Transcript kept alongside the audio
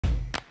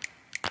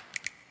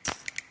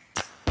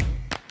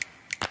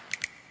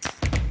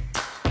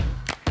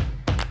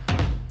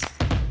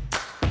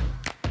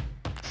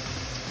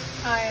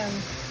I am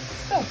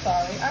so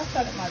sorry. I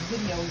started my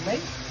video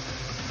late,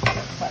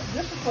 but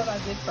this is what I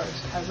did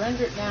first. I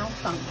rendered down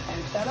some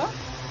pancetta,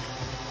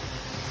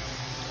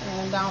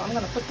 and now I'm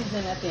going to put these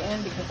in at the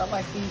end because I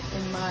like these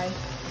in my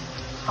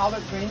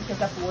collard greens, because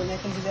that's what we're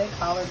making today,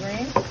 collard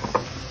greens.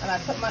 And I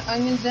put my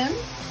onions in,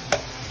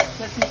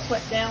 let them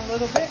sweat down a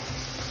little bit.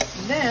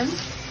 And then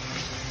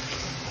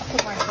I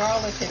put my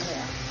garlic in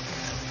there.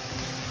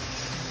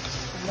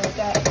 And let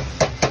that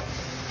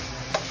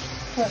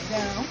sweat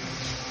down.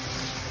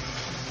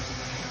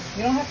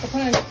 You don't have to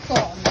put any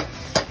salt in it,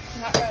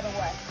 not right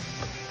away.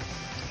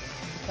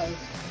 Because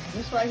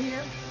this right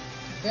here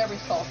is very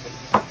salty.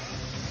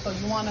 So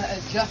you want to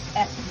adjust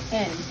at the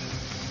end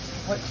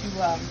what you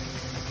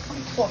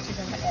salt you're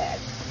going to add.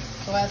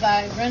 So as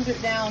I rendered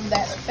down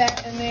that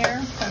fat in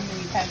there from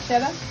the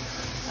pancetta,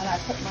 and I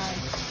put my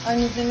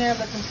onions in there,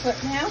 let them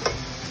sweat down,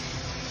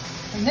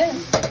 and then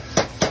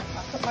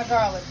I put my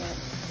garlic in.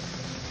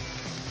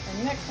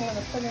 And next I'm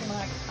going to put in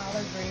my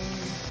collard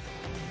greens.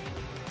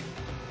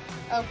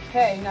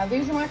 Okay, now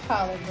these are my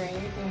collard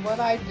greens, and what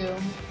I do,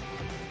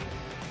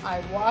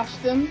 I wash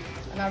them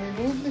and I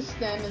remove the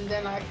stem, and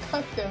then I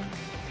cut them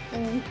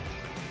in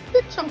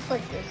big chunks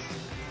like this.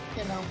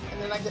 You know, and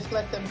then I just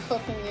let them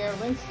cook in there,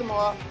 rinse them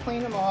off,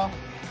 clean them off,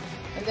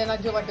 and then I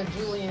do like a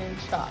julienne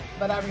chop.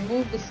 But I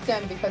remove the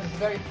stem because it's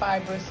very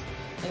fibrous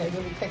and it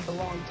really takes a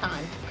long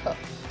time to cook.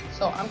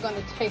 So I'm going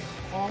to take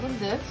all of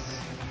this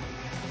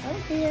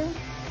right here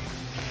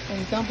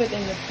and dump it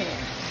in the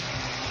pan.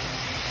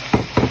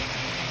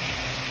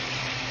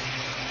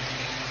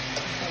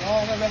 Put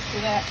all the rest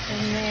of that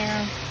in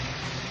there.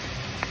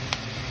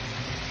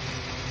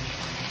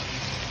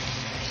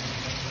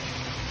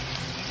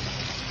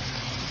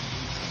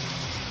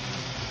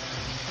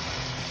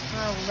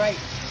 All right,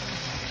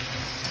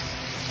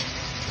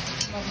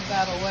 move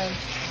that away.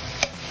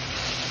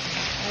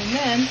 And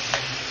then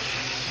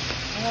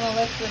I'm gonna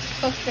let this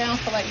cook down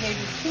for like maybe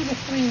 2 to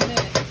 3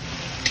 minutes.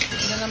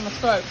 And then I'm gonna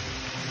start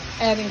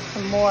adding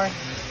some more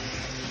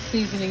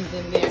seasonings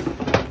in there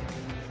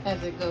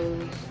as it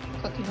goes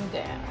cooking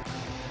down.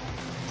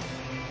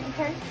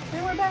 Okay,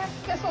 then we're back.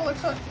 That's all it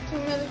took, 2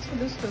 minutes for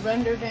this to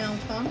render down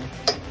some.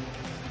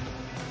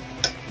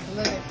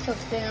 Let it cook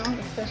down,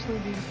 especially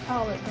these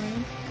collard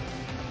greens.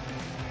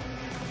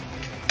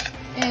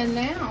 And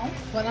now,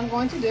 what I'm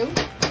going to do,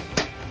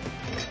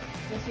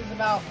 this is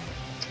about,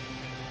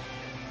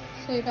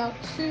 say about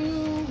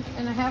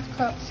 2.5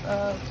 cups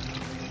of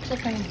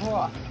chicken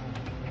broth.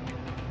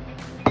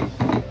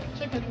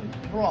 Chicken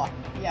broth,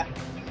 yeah,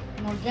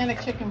 an organic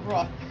chicken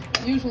broth.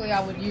 Usually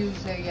I would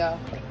use a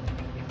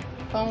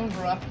bone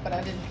broth, but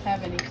I didn't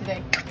have any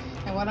today.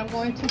 And what I'm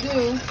going to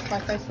do,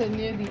 like I said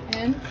near the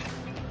end,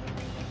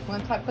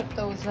 once I put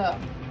those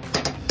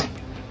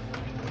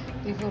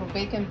these little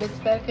bacon bits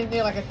back in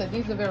there, like I said,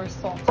 these are very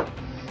salty.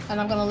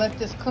 And I'm going to let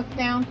this cook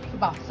down for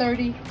about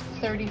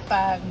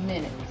 30-35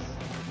 minutes.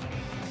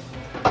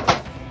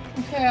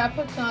 Okay, I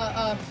put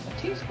a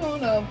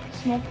teaspoon of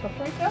smoked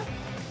paprika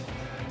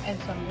and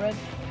some red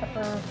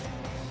pepper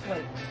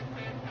flakes.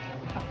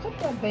 I put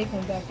that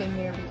bacon back in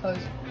there because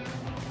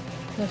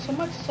there's so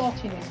much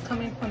saltiness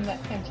coming from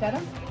that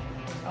pancetta.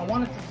 I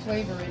wanted to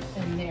flavor it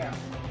in there.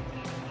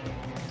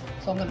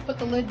 So I'm going to put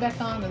the lid back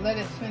on and let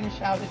it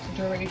finish out its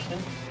duration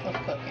of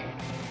cooking.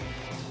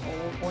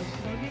 Oh boy, it's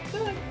going to be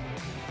good.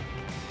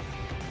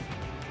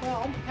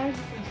 Well, as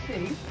you can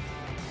see,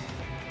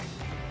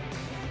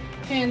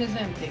 the pan is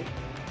empty.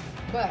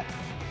 But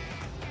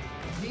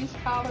these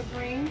collard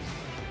greens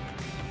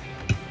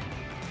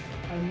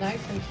are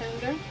nice and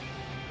tender,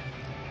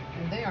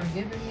 and they are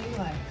giving me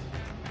life.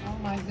 Oh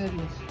my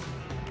goodness.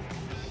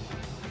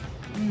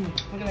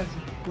 Look at that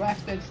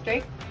grass-fed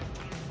steak.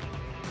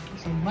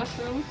 Some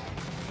mushrooms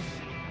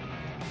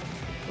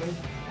with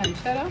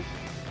pancetta.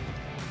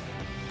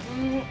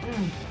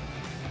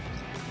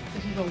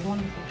 This is a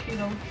wonderful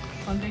keto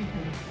Sunday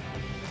dinner.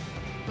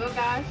 Well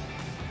guys,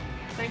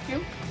 thank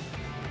you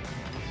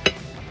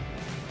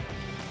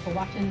for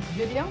watching this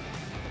video.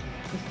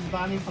 This is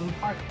Bonnie from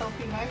Heart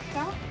Healthy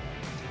Lifestyle.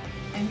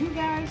 And you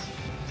guys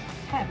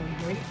have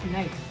a great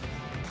night.